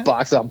playing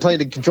Xbox. I'm playing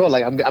the controller.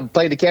 Like I'm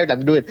playing the character.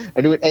 I'm doing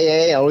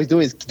A. All he's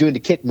doing is doing the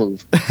kick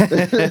move.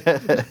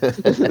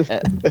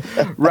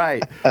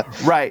 Right.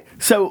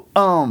 So,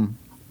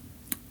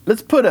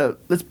 let's put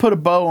a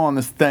bow on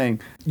this thing.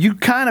 You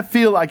kind of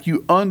feel like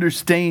you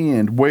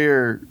understand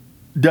where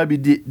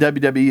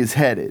WWE is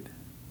headed.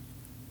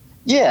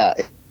 Yeah,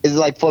 it's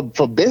like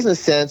for business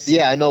sense.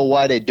 Yeah, I know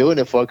why they're doing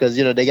it for, because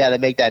they got to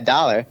make that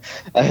dollar.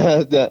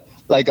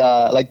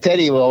 Like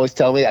Teddy will always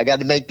tell me, I got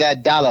to make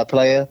that dollar,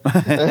 player.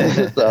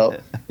 so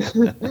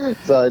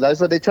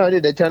that's what they're trying to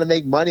do. They're trying to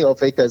make money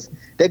off it because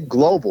they're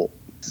global.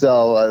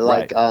 So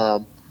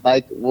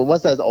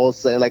what's that old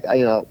saying? Like,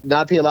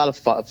 not be a lot of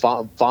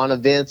fun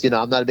events.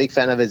 I'm not a big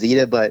fan of his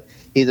either, but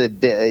he's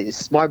a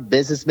smart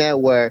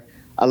businessman where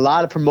a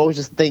lot of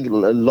promotions think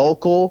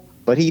local,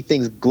 but he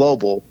thinks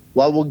global.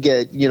 What will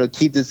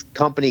keep this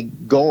company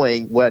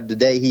going where the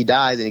day he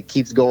dies, and it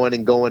keeps going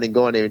and going and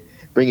going and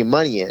bringing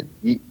money in.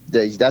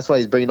 That's why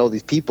he's bringing all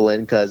these people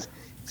in, because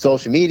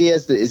social media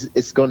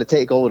it's going to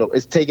take over.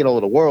 It's taking over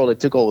the world. It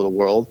took over the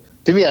world.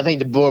 To me, I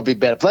think the world would be a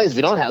better place if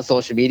we don't have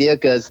social media,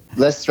 because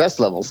less stress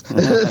levels.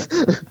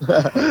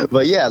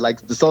 But yeah,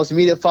 like the social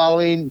media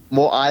following,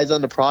 more eyes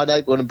on the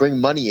product, going to bring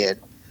money in.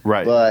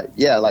 Right. But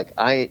yeah, like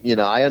I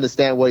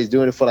understand what he's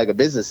doing it for, like a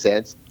business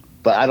sense,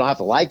 but I don't have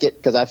to like it,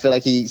 because I feel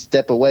like he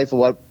stepped away from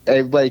what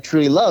everybody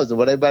truly loves and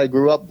what everybody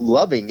grew up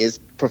loving is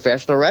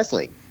professional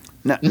wrestling.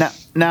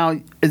 Now,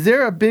 is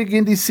there a big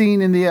indie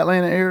scene in the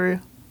Atlanta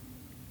area?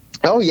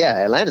 Oh yeah,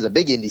 Atlanta's a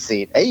big indie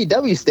scene.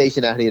 AEW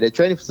station out here. Their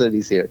training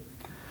facilities here.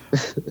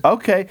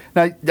 Okay.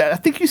 Now, I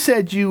think you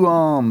said you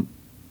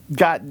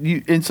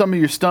in some of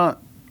your stunt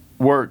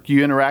work,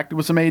 you interacted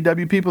with some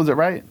AEW people. Is that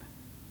right?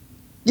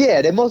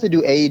 Yeah, they mostly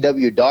do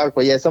AEW dark,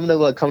 but yeah, some of them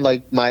will come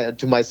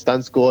to my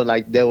stunt school, and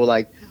like they will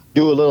like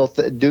do a little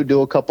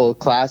do a couple of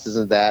classes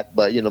and that.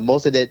 But they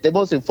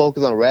mostly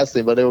focus on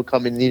wrestling, but they will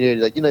come in here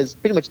like it's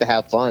pretty much to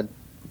have fun.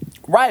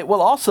 Right.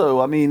 Well, also,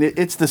 I mean,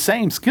 it's the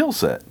same skill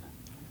set.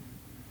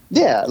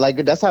 Yeah, like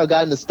that's how I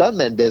got in the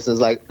stuntman business.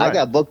 Like right. I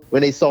got booked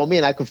when they saw me,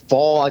 and I could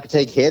fall, I could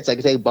take hits, I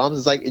could take bumps.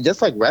 It's like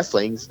just like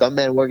wrestling.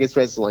 Stuntman work is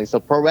wrestling. So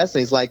pro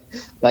wrestling is like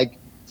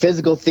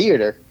physical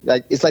theater.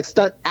 Like it's like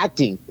stunt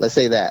acting. Let's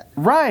say that.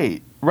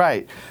 Right.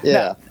 Yeah.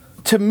 Now,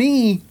 to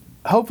me,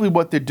 hopefully,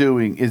 what they're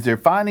doing is they're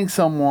finding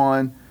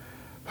someone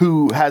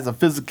who has a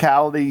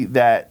physicality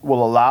that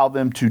will allow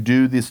them to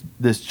do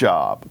this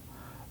job.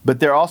 But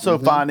they're also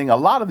finding a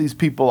lot of these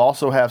people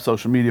also have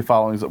social media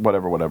followings,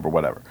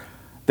 whatever.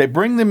 They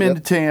bring them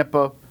into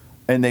Tampa,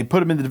 and they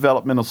put them in the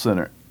developmental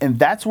center. And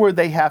that's where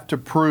they have to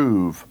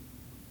prove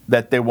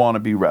that they want to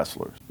be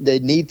wrestlers. They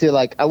need to,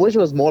 I wish it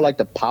was more like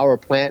the power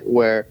plant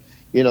where,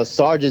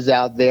 Sarge is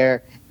out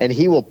there and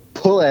he will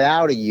pull it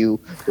out of you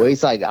where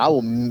he's like, I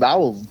will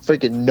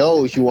freaking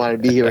know if you want to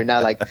be here or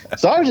not. Like,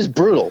 Sarge is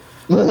brutal.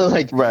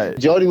 Right.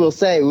 Jody will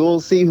say, we will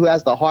see who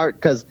has the heart.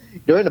 Because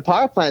during the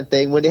power plant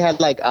thing, when they had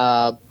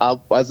I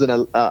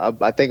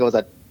think it was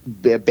a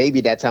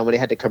baby that time when they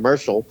had the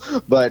commercial,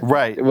 but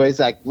right, where it's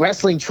like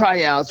wrestling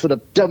tryouts for the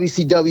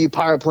WCW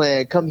power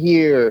plant, come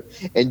here.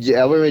 And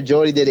I remember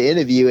Jody did an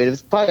interview, and it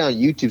was probably on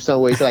YouTube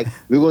somewhere. It's like,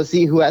 we're going to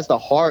see who has the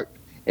heart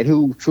and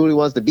who truly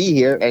wants to be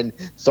here. And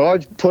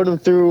Sarge put him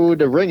through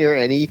the ringer,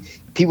 and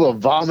people are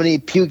vomiting,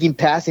 puking,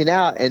 passing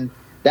out, and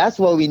that's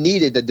what we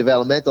needed, the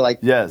developmental.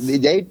 Yes,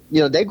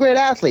 they're great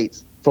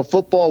athletes for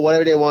football,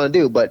 whatever they want to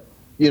do, but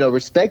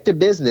respect the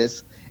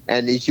business.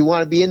 And if you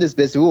want to be in this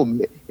business,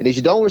 and if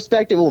you don't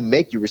respect it, we'll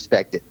make you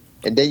respect it.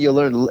 And then you'll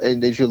learn.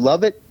 And if you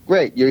love it,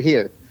 great, you're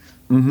here.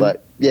 Mm-hmm.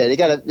 But yeah, they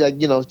gotta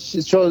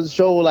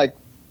show like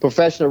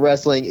professional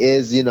wrestling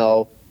is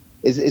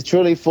is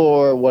truly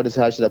for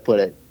how should I put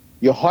it?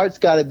 Your heart's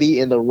got to be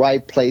in the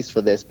right place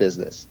for this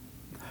business.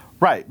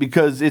 Right,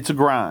 because it's a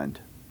grind.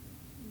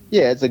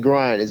 Yeah, it's a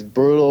grind. It's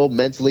brutal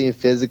mentally and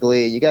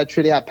physically, and you got to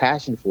truly have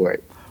passion for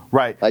it.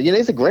 Right.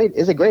 It's a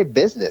great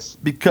business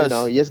because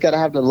you just got to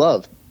have the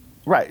love.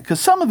 Right, because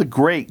some of the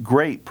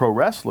great pro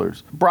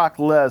wrestlers, Brock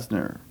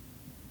Lesnar,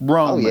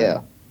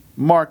 Roman,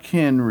 Mark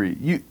Henry,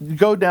 you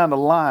go down the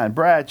line,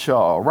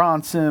 Bradshaw,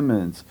 Ron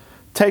Simmons,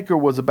 Taker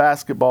was a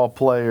basketball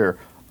player.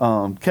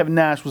 Kevin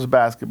Nash was a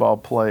basketball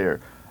player.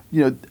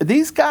 You know,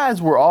 these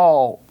guys were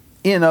all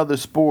in other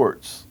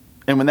sports,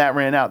 and when that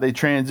ran out, they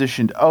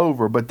transitioned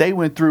over. But they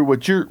went through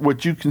what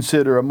you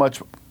consider a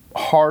much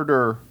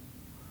harder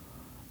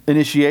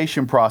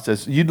initiation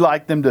process. You'd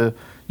like them to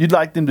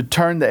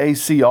turn the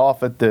AC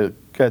off at the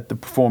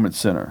performance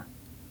center.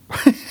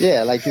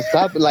 Yeah,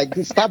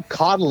 stop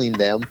coddling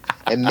them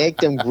and make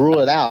them gruel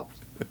it out.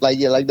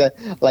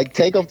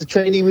 Take off the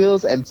training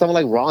wheels, and someone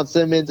like Ron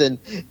Simmons and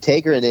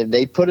Taker and them,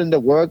 they put in the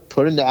work,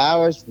 put in the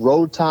hours,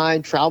 road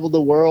time, travel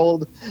the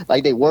world,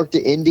 like they work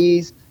the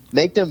indies.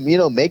 Make them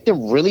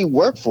really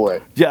work for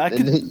it. Yeah,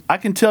 I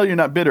can tell you're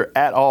not bitter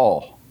at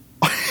all.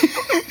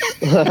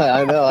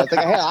 I know. I was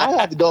like, I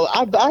had to go. I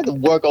had to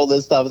work all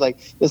this stuff. It's like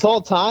this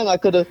whole time I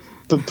could have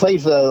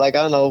played for I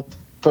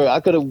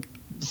could have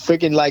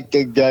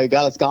freaking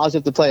got a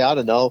scholarship to play. I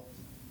don't know,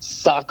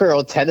 soccer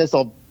or tennis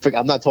or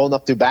I'm not tall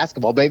enough to do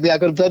basketball. Maybe I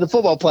could have played a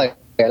football player.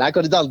 And I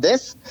could have done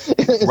this,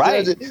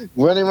 right?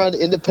 Running around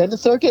the independent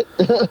circuit.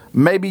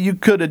 Maybe you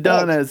could have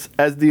done as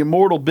the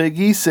immortal Big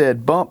E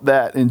said, bump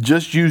that and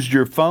just used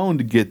your phone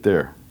to get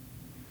there.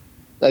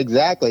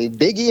 Exactly.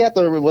 Big E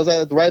was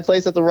at the right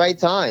place at the right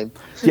time.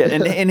 Yeah,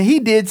 and he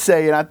did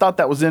say, and I thought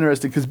that was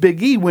interesting because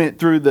Big E went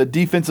through the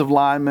defensive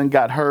lineman,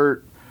 got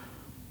hurt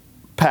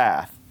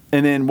path,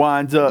 and then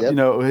winds up,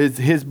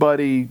 his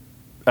buddy,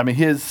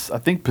 his, I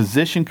think,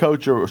 position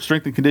coach or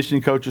strength and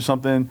conditioning coach or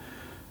something,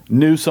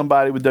 knew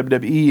somebody with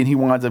WWE, and he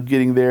winds up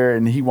getting there,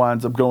 and he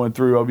winds up going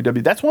through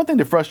OVW. That's one thing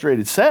that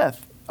frustrated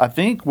Seth, I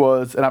think,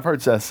 was, and I've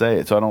heard Seth say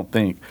it, so I don't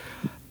think,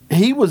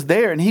 he was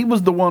there, and he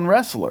was the one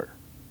wrestler.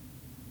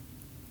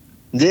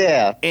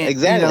 Yeah, and,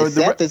 exactly.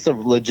 Seth is a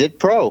legit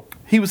pro.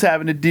 He was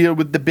having to deal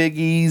with the Big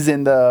E's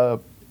and the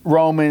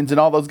Romans and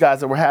all those guys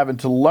that were having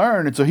to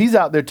learn, and so he's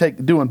out there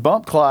doing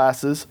bump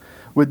classes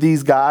with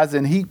these guys,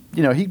 and he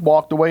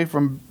walked away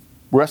from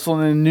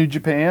wrestling in New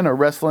Japan or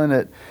wrestling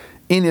at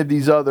any of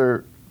these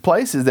other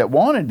places that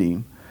wanted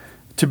him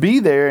to be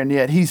there, and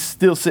yet he's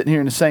still sitting here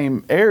in the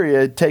same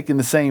area taking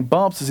the same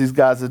bumps as these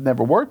guys that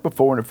never worked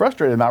before, and it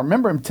frustrated him. I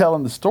remember him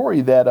telling the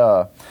story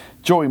that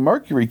Joey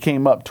Mercury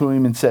came up to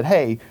him and said,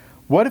 "Hey,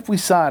 what if we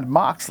signed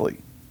Moxley?"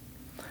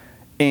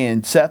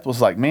 And Seth was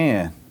like,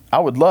 "Man, I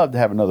would love to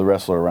have another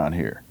wrestler around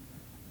here."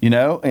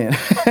 And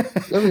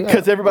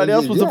because everybody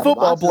else was a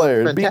football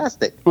player,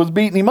 was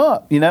beating him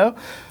up,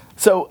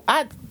 So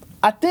I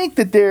think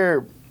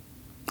that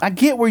I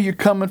get where you're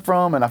coming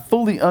from, and I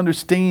fully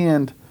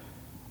understand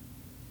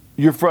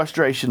your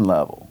frustration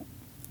level.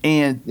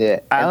 And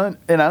I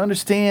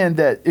understand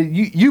that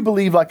you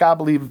believe, like I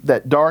believe,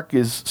 that Dark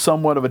is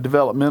somewhat of a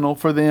developmental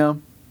for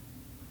them.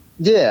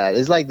 Yeah,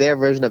 it's like their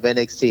version of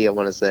NXT, I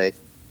want to say.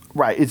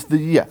 Right.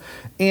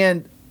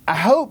 And I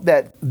hope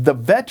that the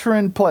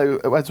veteran play,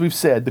 as we've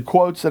said, the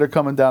quotes that are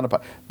coming down the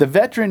pipe, the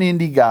veteran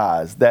indie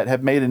guys that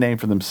have made a name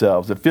for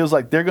themselves, it feels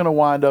like they're going to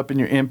wind up in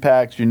your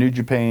Impacts, your New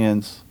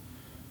Japans,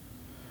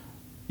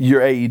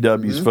 your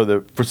AEWs for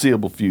the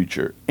foreseeable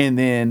future. And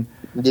then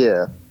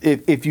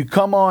if you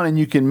come on and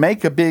you can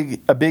make a big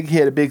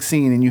hit, a big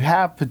scene, and you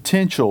have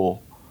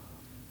potential,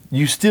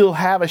 you still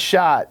have a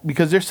shot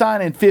because they're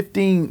signing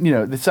 15,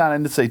 they're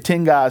signing, let's say,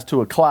 10 guys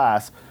to a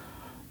class.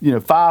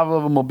 5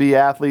 of them will be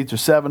athletes, or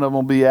 7 of them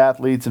will be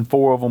athletes, and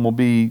 4 of them will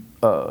be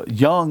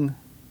young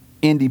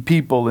indie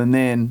people, and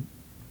then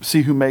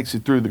see who makes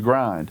it through the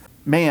grind.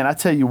 Man, I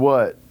tell you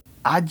what,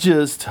 I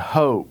just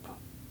hope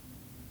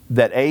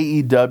that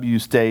AEW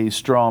stays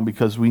strong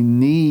because we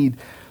need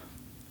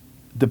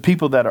the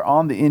people that are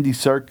on the indie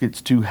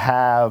circuits to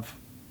have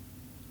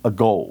a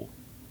goal.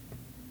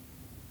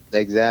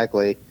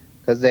 Exactly.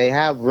 Because they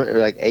have,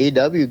 like,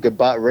 AEW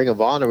bought Ring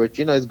of Honor, which,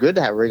 it's good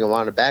to have Ring of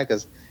Honor back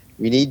because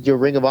you need your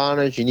Ring of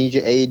Honors. You need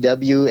your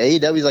AEW.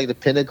 AEW is like the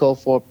pinnacle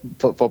for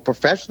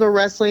professional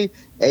wrestling.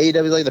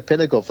 AEW is like the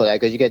pinnacle for that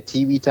because you get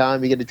TV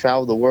time, you get to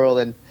travel the world,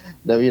 and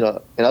and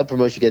other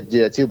promotions you get to do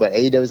that too. But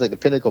AEW is like the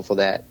pinnacle for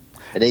that.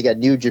 And then you got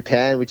New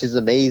Japan, which is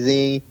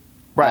amazing.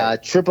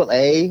 Right.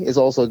 AAA is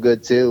also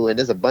good too. And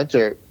there's a bunch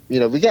of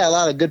we got a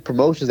lot of good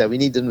promotions that we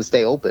need them to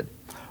stay open.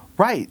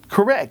 Right.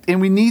 Correct.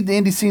 And we need the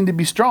indie scene to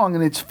be strong.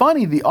 And it's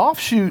funny, hopefully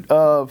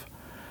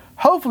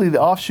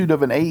the offshoot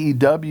of an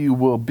AEW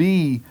will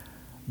be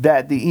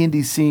that the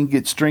indie scene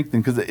gets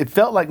strengthened, because it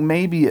felt like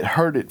maybe it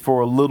hurt it for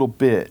a little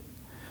bit.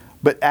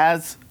 But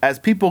as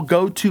people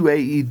go to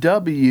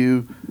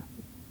AEW,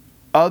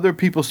 other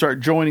people start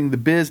joining the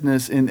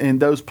business, and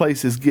those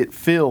places get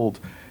filled.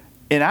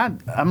 And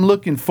I'm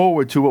looking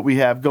forward to what we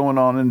have going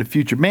on in the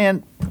future.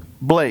 Man,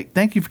 Blake,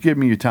 thank you for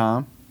giving me your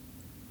time.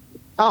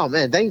 Oh,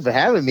 man, thank you for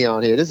having me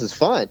on here. This is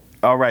fun.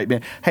 All right,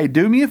 man. Hey,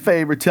 do me a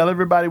favor. Tell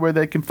everybody where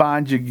they can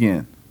find you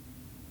again.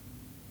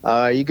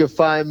 You can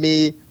find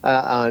me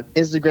on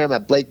Instagram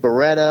at Blake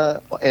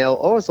Beretta, and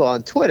also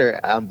on Twitter,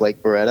 I'm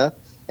Blake Beretta.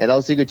 And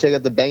also you can check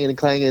out the Bangin' and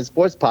Clangin'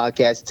 Sports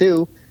Podcast,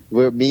 too,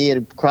 where me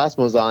and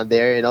Crossmo's on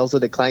there, and also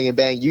the Clang and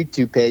Bang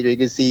YouTube page where you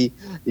can see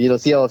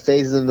our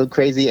faces and the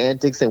crazy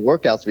antics and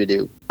workouts we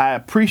do. I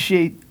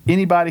appreciate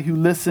anybody who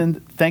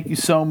listened. Thank you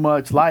so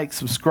much. Like,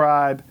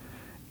 subscribe,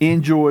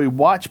 enjoy,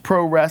 watch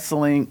pro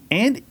wrestling,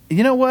 and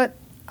you know what?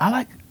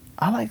 I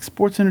like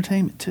sports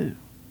entertainment too.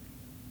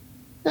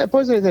 Yeah,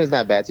 post entertainment is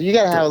not bad. So you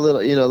gotta have a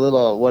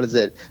little, what is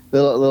it?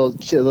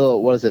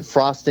 Little, what is it?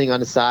 Frosting on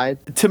the side.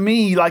 To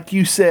me, like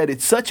you said,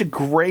 it's such a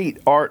great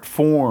art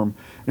form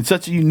and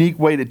such a unique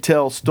way to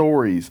tell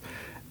stories.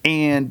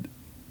 And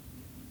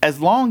as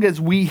long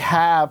as we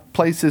have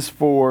places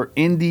for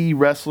indie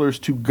wrestlers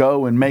to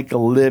go and make a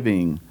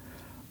living,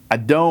 I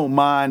don't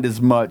mind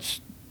as much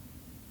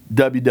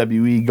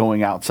WWE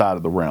going outside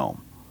of the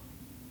realm.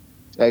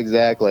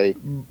 Exactly.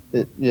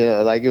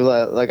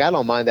 Like I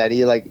don't mind that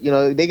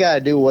either. They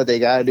gotta do what they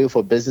gotta do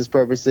for business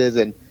purposes,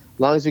 and as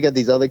long as we got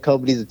these other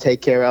companies to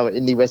take care of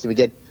indie wrestling, we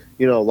get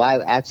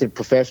live action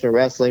professional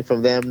wrestling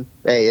from them.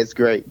 Hey, it's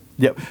great.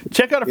 Yep.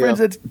 Check out our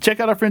friends at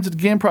the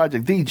GIN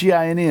Project,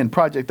 TheGINN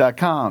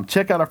Project.com.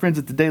 Check out our friends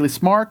at the Daily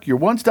Smark, your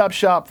one-stop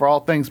shop for all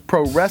things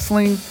pro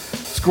wrestling.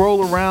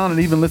 Scroll around and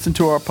even listen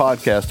to our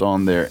podcast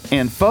on there.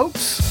 And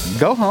folks,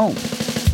 go home.